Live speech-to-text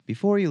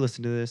Before you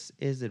listen to this,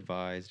 it is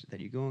advised that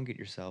you go and get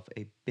yourself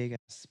a big ass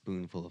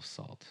spoonful of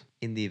salt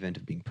in the event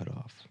of being put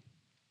off.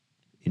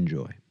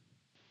 Enjoy.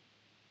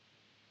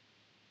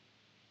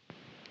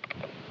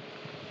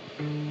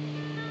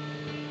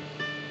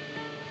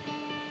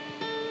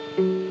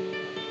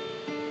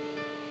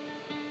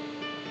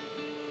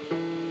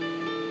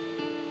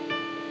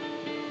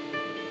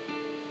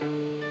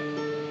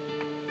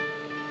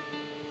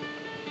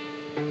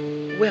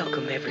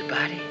 Welcome,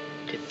 everybody,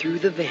 to Through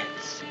the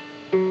Vents.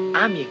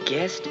 I'm your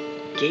guest,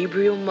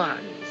 Gabriel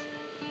Martins.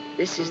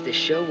 This is the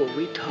show where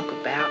we talk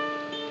about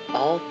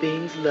all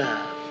things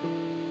love.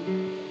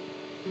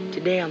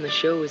 Today on the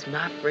show is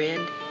my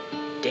friend,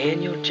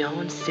 Daniel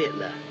John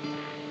Sittler.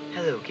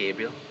 Hello,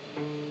 Gabriel.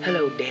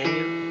 Hello,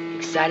 Daniel.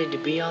 Excited to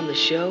be on the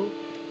show?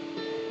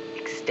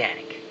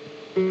 Ecstatic.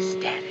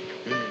 Ecstatic.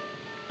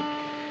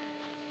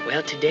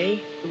 Well,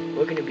 today,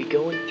 we're going to be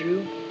going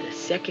through the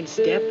second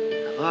step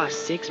of our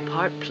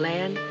 6-part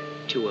plan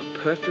to a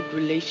perfect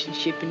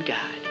relationship in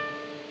God.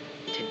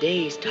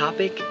 Today's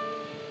topic,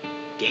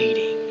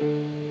 dating.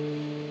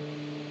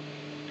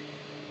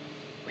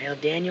 Well,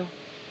 Daniel,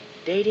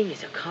 dating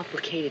is a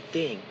complicated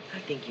thing. I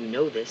think you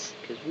know this,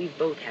 because we've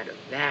both had a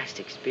vast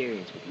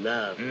experience with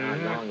love in our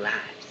long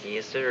lives.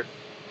 Yes, sir.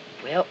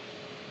 Well,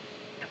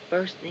 the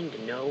first thing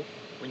to know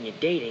when you're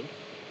dating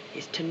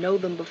is to know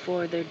them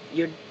before their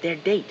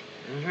date.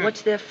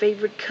 What's their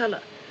favorite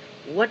color?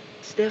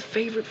 What's their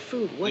favorite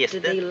food? What do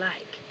they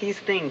like? These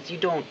things, you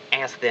don't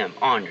ask them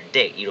on your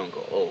date. You don't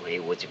go, oh, hey,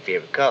 what's your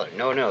favorite color?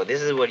 No,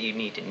 this is what you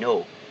need to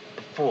know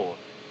before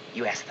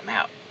you ask them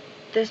out.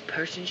 This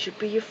person should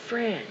be your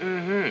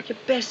friend. Your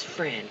best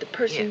friend. The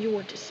person you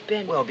want to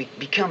spend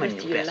becoming the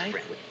rest your of best life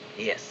friend. with.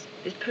 Yes.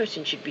 This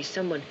person should be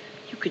someone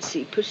you could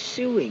see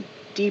pursuing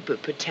deeper,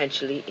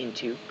 potentially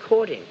into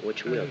courting,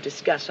 which we'll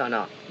discuss on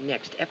our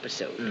next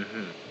episode.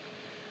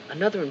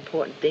 Another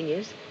important thing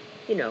is,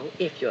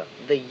 if you're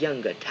the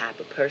younger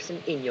type of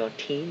person in your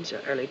teens or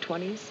early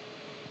 20s,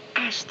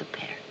 ask the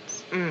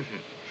parents. And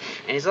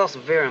it's also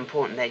very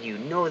important that you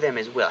know them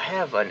as well.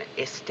 Have an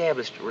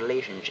established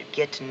relationship.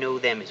 Get to know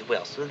them as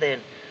well. So then,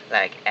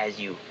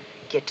 as you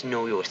get to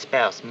know your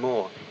spouse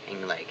more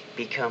and,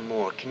 become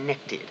more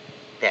connected,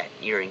 that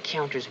your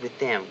encounters with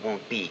them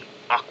won't be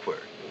awkward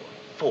or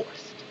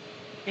forced.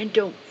 And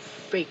don't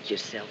fake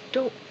yourself.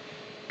 Don't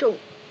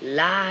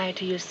lie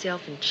to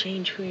yourself and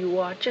change who you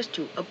are just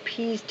to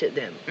appease to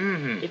them.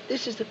 If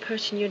this is the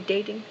person you're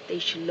dating, they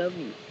should love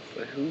you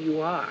for who you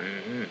are.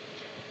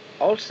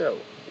 Also,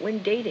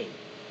 when dating,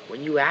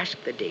 when you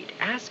ask the date,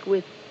 ask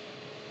with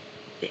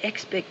the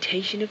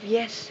expectation of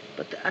yes,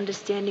 but the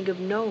understanding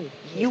of no. Yes.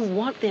 You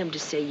want them to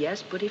say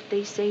yes, but if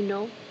they say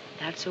no,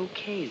 that's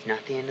okay. It's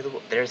not the end of the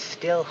world. There's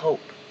still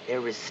hope.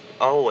 There is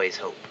always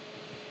hope.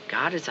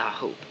 God is our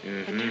hope.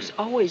 And there's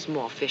always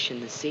more fish in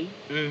the sea.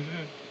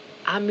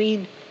 I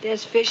mean,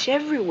 there's fish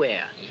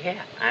everywhere.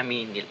 Yeah, I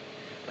mean,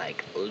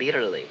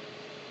 literally,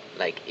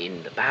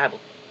 in the Bible,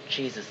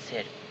 Jesus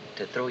said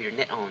to throw your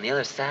net on the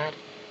other side,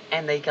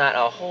 and they got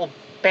a whole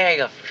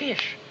bag of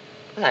fish.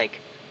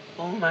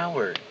 Oh my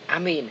word. I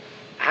mean,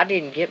 I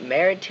didn't get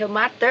married till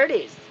my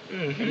 30s.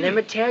 And let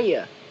me tell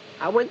you,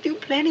 I went through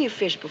plenty of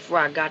fish before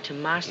I got to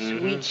my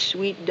sweet,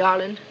 sweet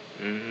darling.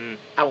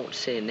 I won't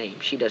say her name.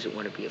 She doesn't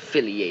want to be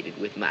affiliated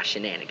with my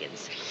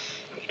shenanigans.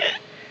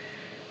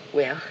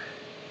 Well,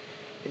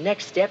 the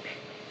next step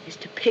is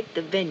to pick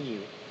the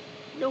venue.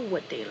 Know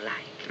what they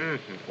like.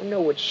 Or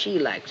know what she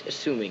likes,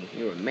 assuming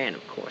you're a man,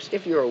 of course.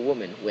 If you're a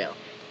woman, well,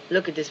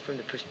 look at this from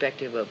the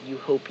perspective of you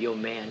hope your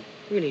man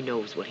really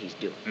knows what he's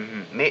doing.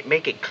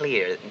 Make it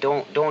clear.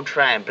 Don't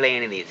try and play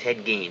any of these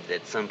head games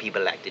that some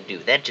people like to do.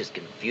 That just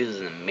confuses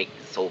them and makes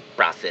this whole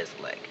process,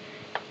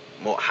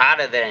 more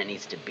harder than it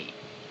needs to be.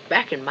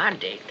 Back in my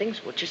day,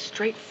 things were just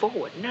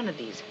straightforward. None of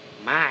these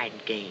mind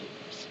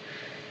games.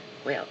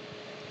 Well,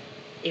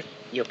 if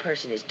your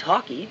person is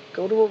talky,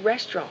 go to a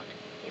restaurant.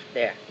 If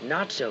they're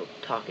not so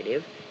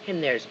talkative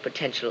and there's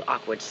potential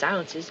awkward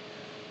silences,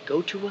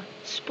 go to a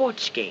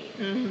sports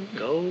game.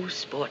 Go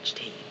sports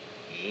team.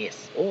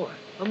 Yes. Or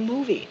a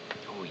movie.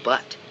 Oh, yes.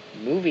 But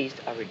movies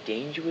are a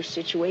dangerous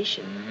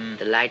situation.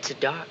 The lights are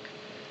dark.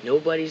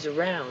 Nobody's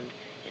around.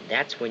 And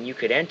that's when you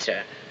could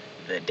enter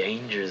the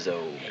danger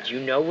zone. And you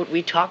know what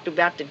we talked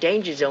about, the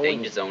danger zone.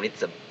 Danger zone,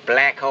 it's a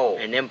black hole.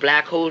 And them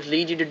black holes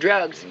lead you to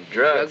drugs. And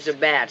drugs are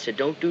bad, so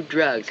don't do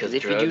drugs. Because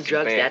if you do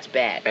drugs, that's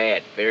bad.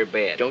 Bad, very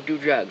bad. Don't do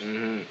drugs.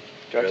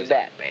 Drugs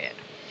are bad.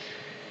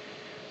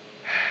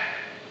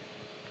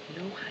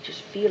 I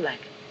just feel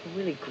like we're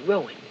really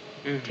growing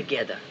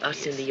together,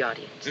 us in the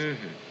audience.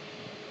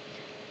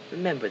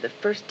 Remember, the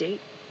first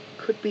date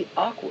could be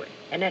awkward,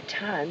 and at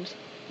times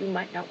you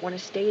might not want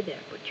to stay there,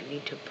 but you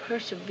need to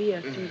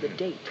persevere through the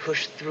date.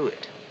 Push through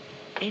it.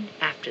 And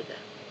after the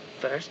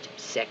first,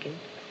 second,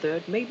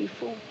 third, maybe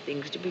fourth,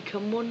 things to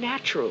become more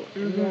natural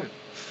and more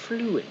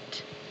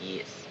fluent.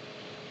 Yes.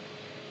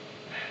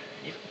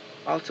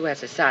 Also,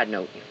 as a side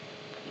note,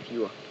 if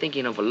you are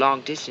thinking of a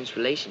long-distance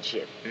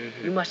relationship,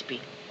 you must be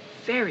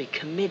very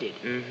committed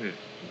and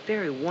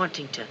very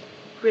wanting to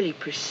really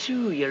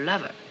pursue your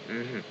lover.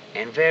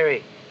 And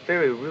very,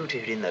 very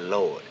rooted in the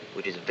Lord,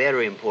 which is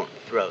very important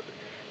throughout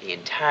the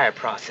entire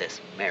process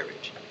of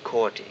marriage,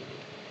 courting,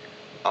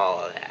 all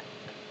of that.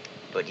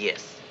 But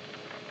yes.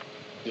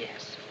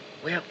 Yes.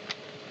 Well,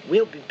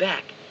 we'll be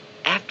back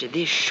after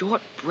this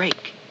short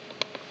break.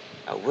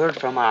 A word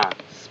from our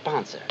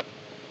sponsor.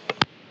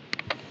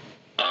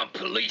 I'm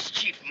Police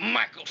Chief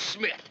Michael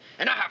Smith,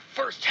 and I have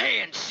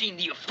firsthand seen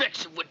the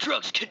effects of what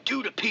drugs can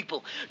do to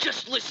people.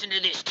 Just listen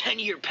to this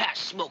 10-year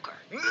past smoker.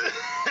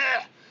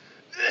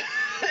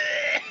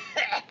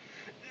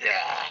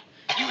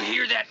 You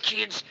hear that,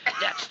 kids?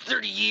 That's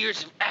 30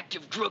 years of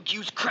active drug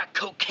use, crack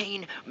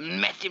cocaine,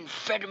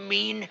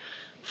 methamphetamine,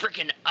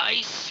 frickin'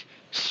 ice,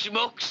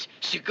 smokes,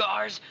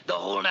 cigars, the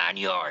whole 9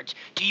 yards.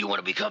 Do you want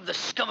to become the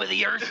scum of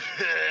the earth?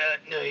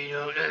 No, you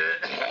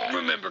don't.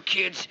 Remember,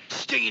 kids,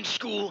 stay in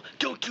school,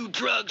 don't do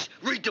drugs,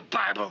 read the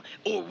Bible,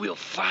 or we'll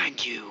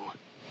find you.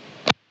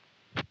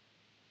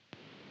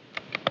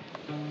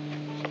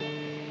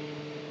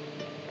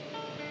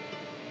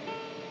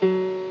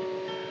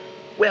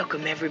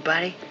 Welcome,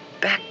 everybody,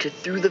 back to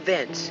Through the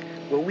Vents,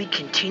 where we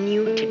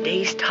continue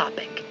today's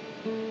topic,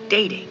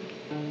 dating.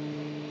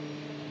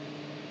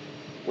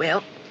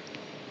 Well,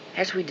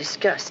 as we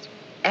discussed,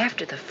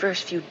 after the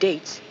first few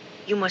dates,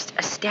 you must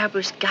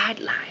establish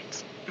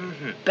guidelines,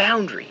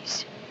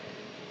 boundaries.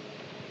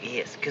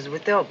 Yes, because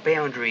without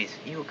boundaries,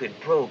 you could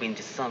probe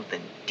into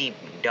something deep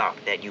and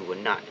dark that you were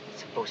not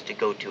supposed to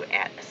go to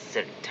at a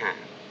certain time.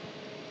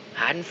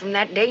 Hiding from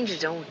that danger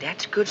zone,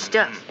 that's good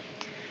stuff.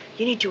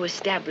 You need to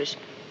establish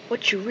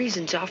what your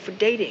reasons are for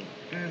dating,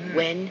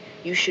 when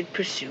you should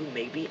pursue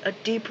maybe a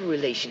deeper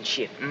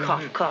relationship,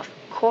 cough, cough,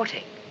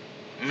 courting,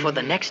 for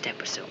the next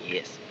episode.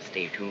 Yes,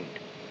 stay tuned.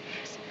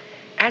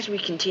 As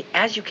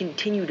you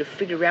continue to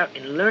figure out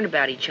and learn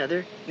about each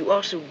other, you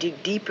also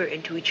dig deeper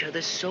into each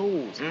other's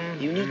souls.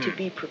 You need to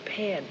be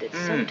prepared that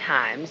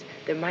sometimes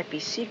there might be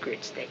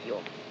secrets that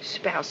your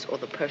spouse or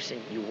the person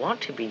you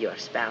want to be your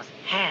spouse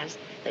has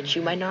that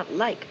you might not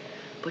like.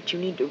 But you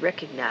need to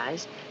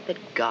recognize that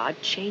God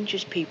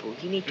changes people.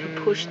 You need to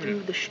push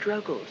through the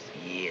struggles.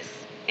 Yes,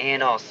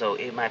 and also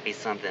it might be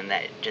something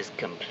that just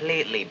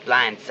completely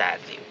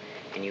blindsides you,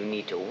 and you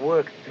need to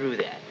work through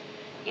that.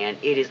 And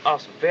it is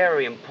also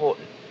very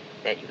important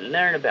that you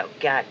learn about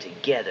God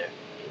together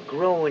and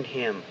grow in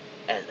Him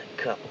as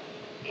a couple.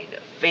 And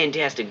a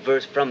fantastic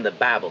verse from the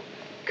Bible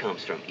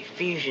comes from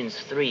Ephesians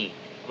 3,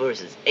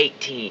 verses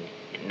 18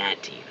 and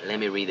 19. Let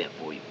me read that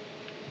for you.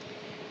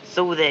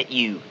 So that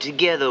you,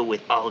 together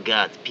with all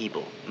God's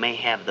people, may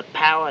have the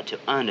power to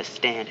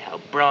understand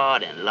how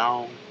broad and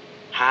long,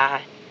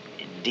 high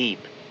and deep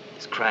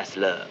is Christ's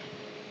love.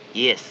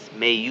 Yes,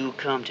 may you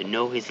come to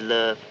know His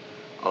love,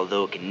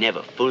 although it can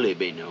never fully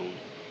be known,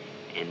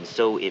 and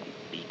so it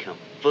become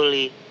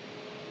fully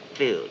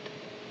filled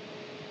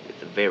with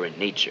the very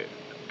nature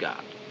of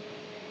God.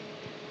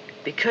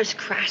 Because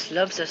Christ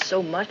loves us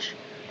so much,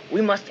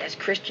 we must, as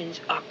Christians,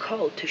 are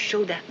called to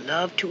show that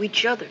love to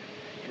each other.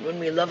 And when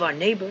we love our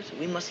neighbors,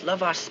 we must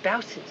love our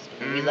spouses.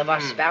 And when we love our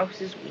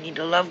spouses, we need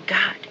to love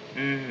God.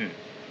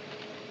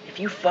 If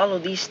you follow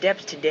these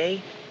steps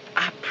today,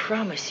 I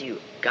promise you,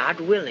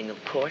 God willing,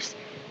 of course,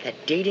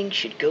 that dating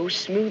should go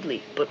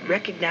smoothly, but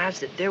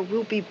recognize that there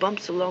will be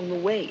bumps along the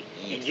way,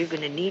 and you're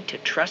going to need to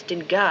trust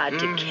in God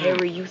to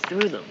carry you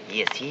through them.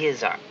 Yes, He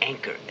is our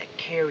anchor that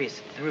carries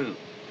through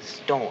the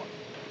storm.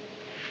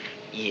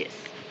 Yes.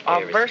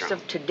 Our verse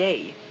of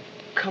today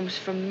comes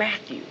from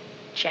Matthew,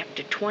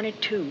 chapter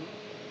 22,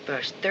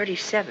 verse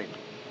 37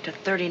 to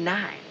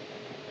 39.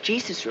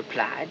 Jesus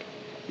replied,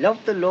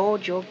 "Love the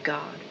Lord your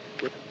God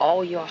with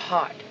all your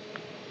heart.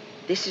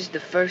 This is the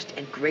first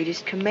and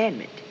greatest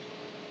commandment.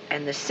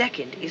 And the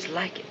second is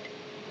like it.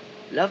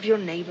 Love your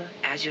neighbor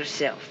as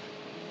yourself.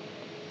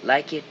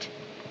 Like it,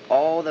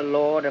 all the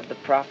Lord of the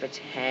prophets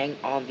hang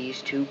on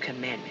these two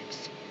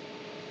commandments."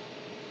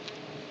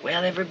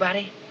 Well,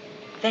 everybody,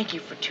 thank you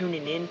for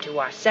tuning in to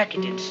our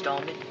second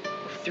installment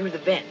of Through the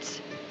Vents.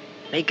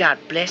 May God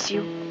bless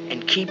you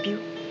and keep you.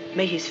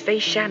 May His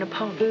face shine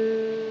upon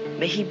you.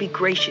 May He be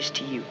gracious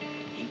to you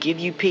and give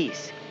you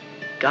peace.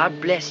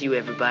 God bless you,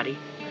 everybody.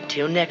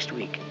 Until next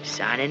week,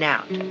 signing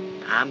out.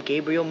 I'm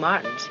Gabriel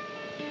Martins.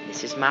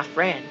 This is my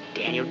friend,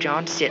 Daniel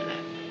John Sittler.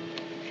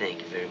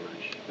 Thank you very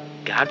much.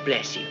 God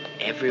bless you,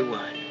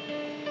 everyone.